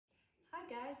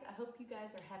guys, I hope you guys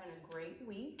are having a great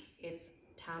week. It's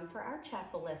time for our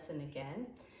chapel lesson again.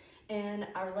 And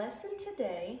our lesson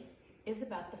today is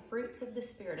about the fruits of the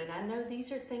Spirit. And I know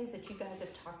these are things that you guys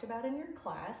have talked about in your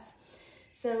class.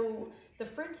 So the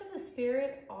fruits of the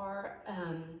Spirit are,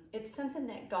 it's something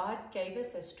that God gave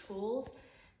us as tools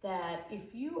that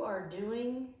if you are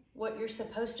doing what you're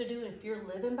supposed to do, if you're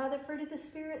living by the fruit of the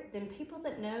Spirit, then people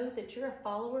that know that you're a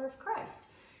follower of Christ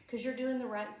because you're doing the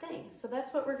right thing. So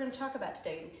that's what we're going to talk about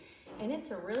today. And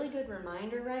it's a really good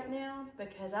reminder right now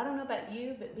because I don't know about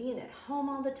you, but being at home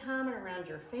all the time and around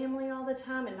your family all the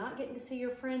time and not getting to see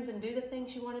your friends and do the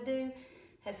things you want to do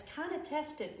has kind of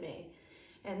tested me.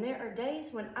 And there are days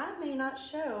when I may not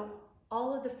show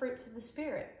all of the fruits of the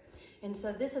Spirit. And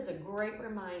so this is a great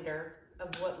reminder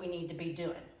of what we need to be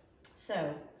doing.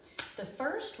 So the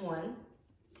first one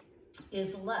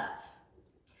is love,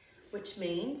 which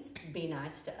means be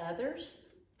nice to others,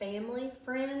 family,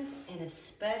 friends, and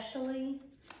especially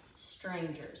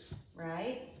strangers,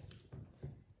 right?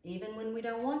 Even when we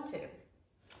don't want to.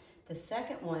 The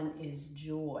second one is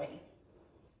joy.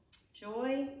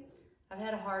 Joy, I've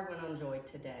had a hard one on joy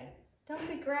today. Don't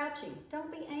be grouchy,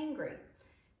 don't be angry.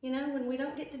 You know, when we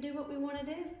don't get to do what we want to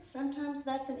do, sometimes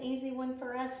that's an easy one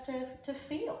for us to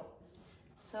feel.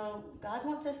 So God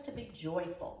wants us to be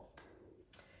joyful.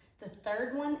 The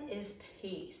third one is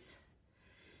peace.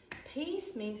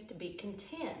 Peace means to be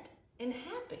content and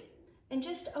happy and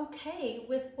just okay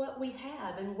with what we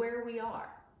have and where we are.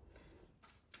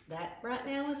 That right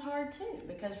now is hard too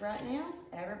because right now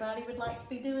everybody would like to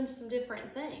be doing some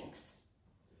different things.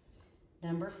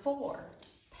 Number 4,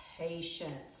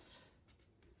 patience.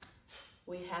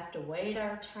 We have to wait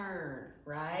our turn,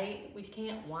 right? We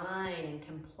can't whine and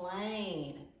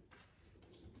complain.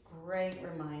 Great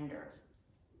reminder.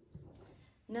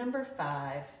 Number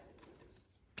 5,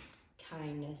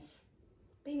 kindness.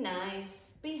 Be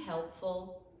nice, be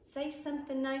helpful, say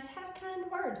something nice, have kind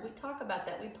words. We talk about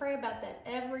that. We pray about that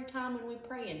every time when we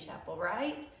pray in chapel,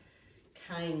 right?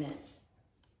 Kindness.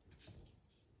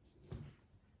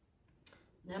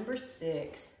 Number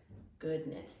 6,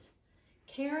 goodness.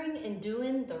 Caring and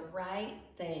doing the right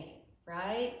thing,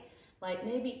 right? Like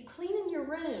maybe cleaning your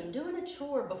room, doing a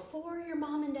chore before your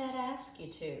mom and dad ask you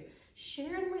to,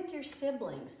 sharing with your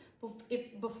siblings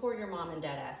before your mom and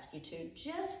dad ask you to,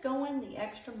 just going the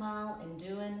extra mile and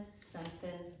doing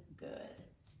something good.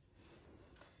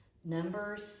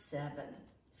 Number 7,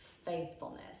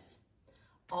 faithfulness.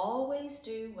 Always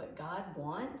do what God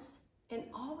wants and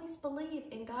always believe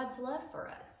in God's love for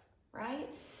us, right?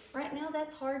 Right now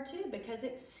that's hard too because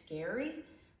it's scary,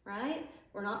 right?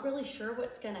 We're not really sure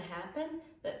what's going to happen,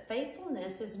 but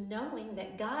faithfulness is knowing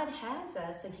that God has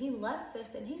us and He loves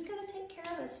us and He's going to take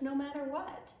care of us no matter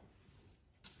what.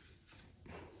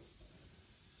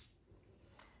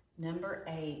 Number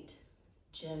 8,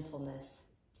 gentleness,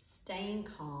 staying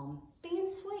calm, being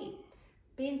sweet,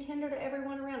 being tender to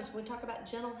everyone around us. We talk about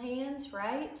gentle hands,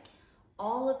 right?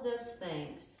 All of those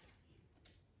things.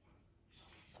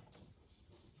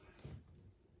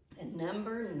 And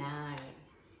number 9,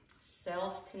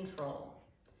 self-control.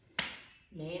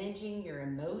 Managing your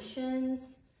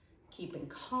emotions, keeping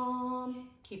calm,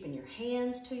 keeping your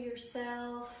hands to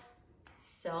yourself,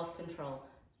 self-control.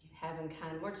 Having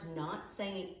kind words, not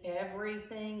saying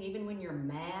everything. Even when you're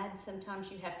mad, sometimes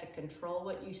you have to control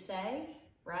what you say,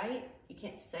 right? You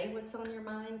can't say what's on your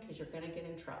mind because you're going to get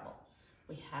in trouble.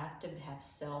 We have to have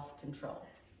self-control.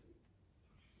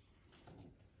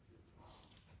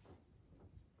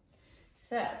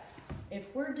 So,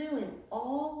 if we're doing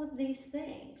all of these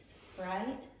things,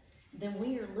 right, then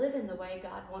we are living the way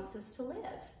God wants us to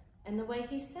live and the way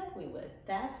He said we would.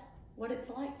 That's what it's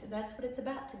like. That's what it's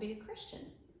about to be a Christian.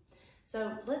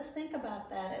 So let's think about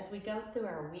that as we go through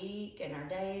our week and our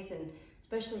days, and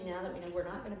especially now that we know we're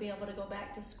not going to be able to go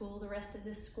back to school the rest of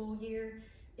this school year.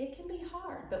 It can be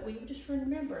hard, but we just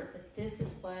remember that this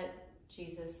is what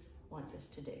Jesus wants us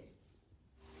to do.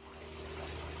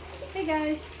 Hey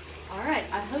guys. All right,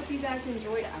 I hope you guys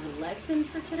enjoyed our lesson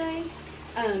for today.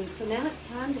 So now it's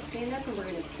time to stand up and we're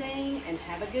gonna sing and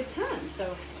have a good time.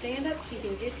 So stand up so you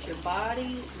can get your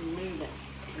body moving.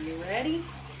 Are you ready?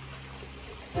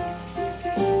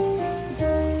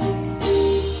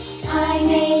 I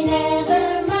may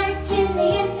never march in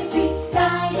the infantry,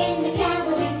 ride in the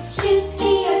cavalry, shoot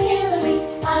the artillery.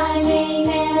 I may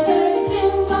never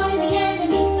zoom for the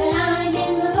enemy, but I'm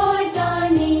in the Lord's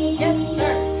army. Yes,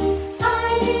 sir.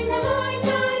 I'm in the Lord's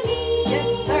army.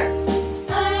 Yes, sir.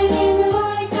 I'm in the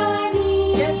Lord's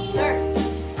army. Yes, sir.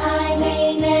 I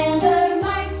may never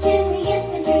march in the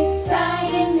infantry,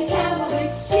 ride in the cavalry,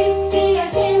 shoot the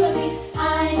artillery.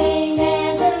 I may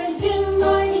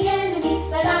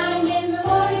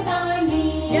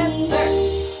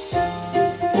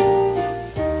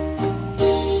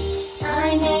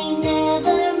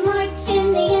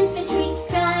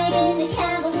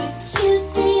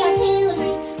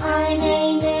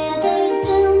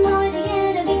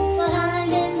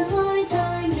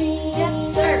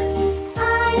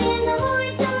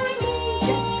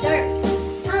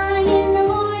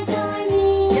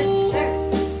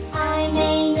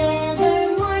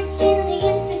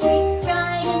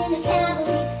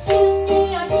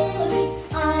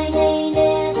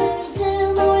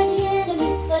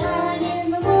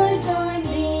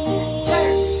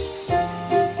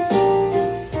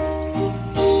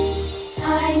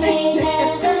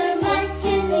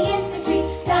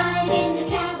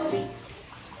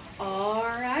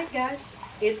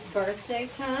birthday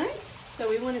time. So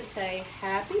we want to say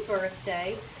happy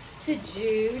birthday to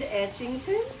Jude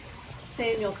Etchington,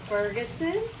 Samuel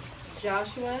Ferguson,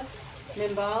 Joshua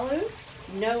Mimbalu,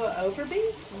 Noah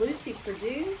Overby, Lucy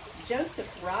Purdue, Joseph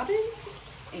Robbins,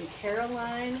 and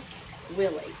Caroline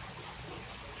Willie.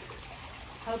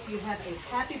 Hope you have a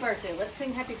happy birthday. Let's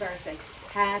sing happy birthday.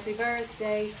 Happy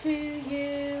birthday to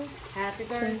you. Happy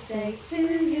birthday to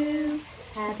you.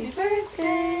 Happy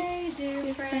birthday,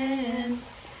 dear friends.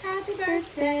 Happy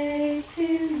birthday to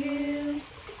you.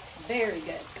 Very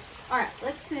good. All right,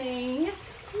 let's sing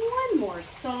one more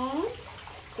song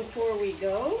before we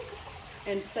go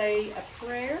and say a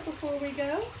prayer before we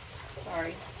go.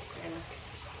 Sorry.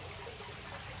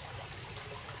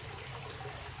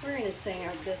 We're going to sing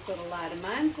our This Little Light of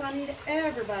Mine, so I need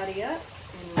everybody up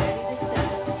and ready to sing.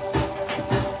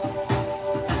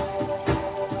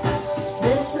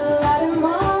 This light of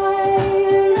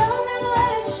mine, I'm gonna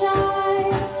let it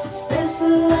shine. This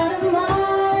light of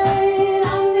mine,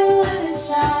 I'm gonna let it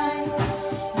shine.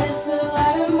 This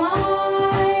light of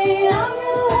mine, I'm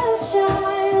gonna let it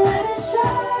shine. Let it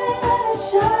shine, let it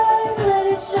shine, let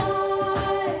it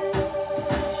shine.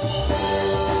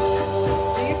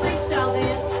 Do your freestyle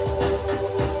dance.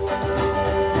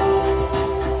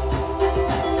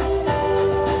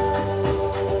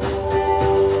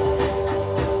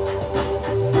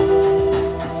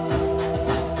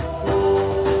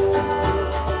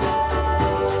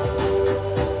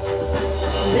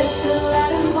 This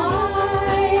light of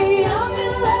mine, I'm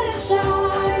gonna let it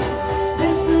shine.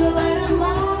 This light of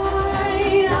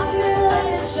mine, I'm gonna let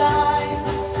it shine.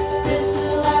 This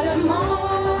light of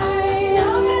mine,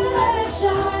 I'm gonna let it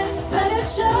shine. Let it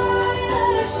shine,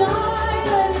 let it shine,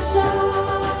 let it shine.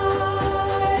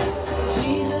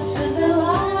 Jesus is the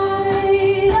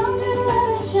light, I'm gonna let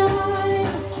it shine.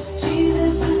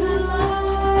 Jesus is the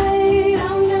light,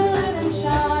 I'm gonna let him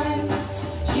shine.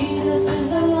 Jesus is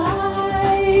the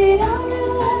light, I'm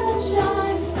gonna let him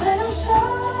shine. Let him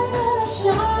shine, let him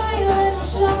shine, let him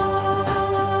shine.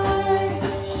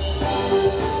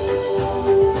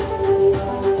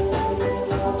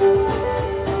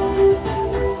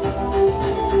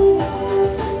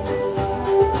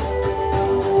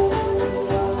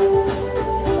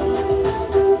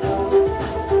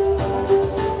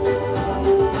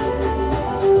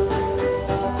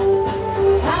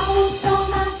 I will stomp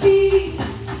my feet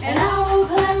and I will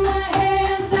clap my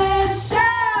hands and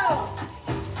shout,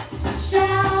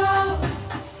 shout.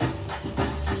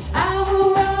 I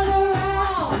will run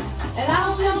around and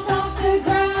I'll jump off the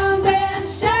ground and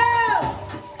shout,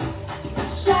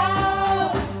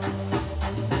 shout.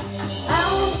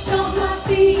 I will stomp my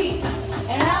feet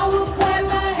and I will clap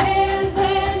my hands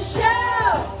and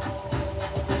shout,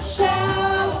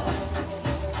 shout.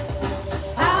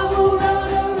 I will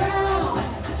run around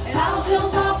and I'll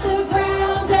jump off the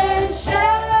ground and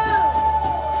shout,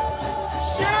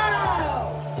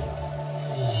 shout.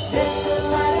 This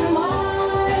light of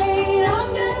mine, I'm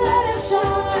gonna let it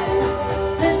shine.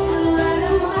 This light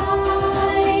of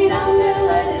mine, I'm gonna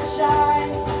let it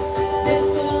shine. This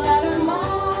light of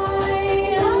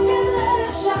mine, I'm gonna let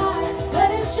it shine. Let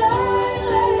it shine,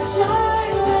 let it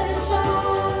shine, let it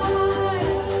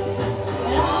shine.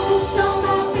 And I will stomp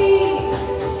my feet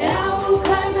and I will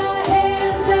clap my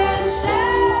hands and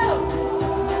shout,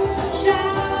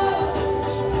 shout.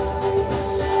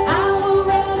 I will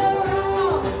run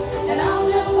around and I'll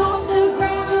jump off the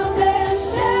ground and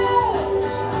shout,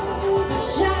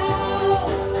 shout.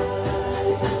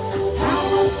 I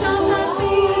will stomp my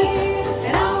feet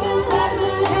and I will clap my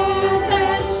hands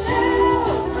and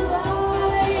shout, shout.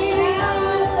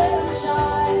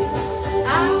 I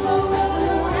will run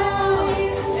around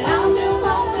and I'll jump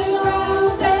off the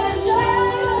ground and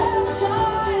shout,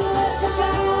 shine, let it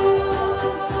shine.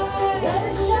 Let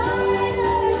it shine,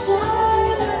 let it shine,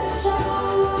 let it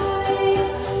shine.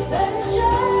 Let it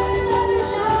shine, let it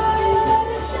shine, let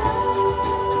it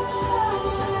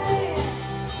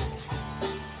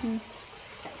shine.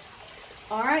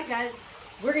 All right, guys,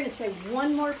 we're going to say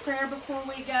one more prayer before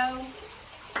we go.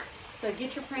 So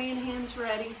get your praying hands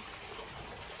ready.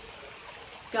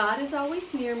 God is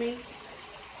always near me.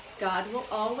 God will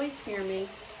always hear me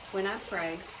when I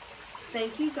pray.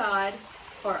 Thank you, God,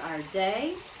 for our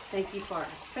day. Thank you for our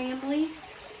families,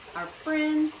 our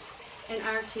friends, and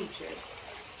our teachers.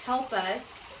 Help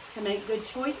us to make good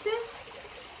choices.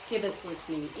 Give us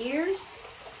listening ears.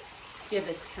 Give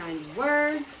us kind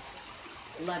words,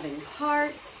 loving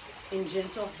hearts, and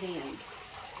gentle hands.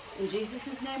 In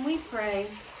Jesus' name we pray.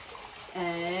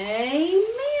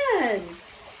 Amen.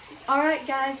 All right,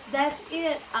 guys, that's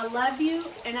it. I love you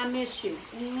and I miss you.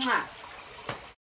 Mwah.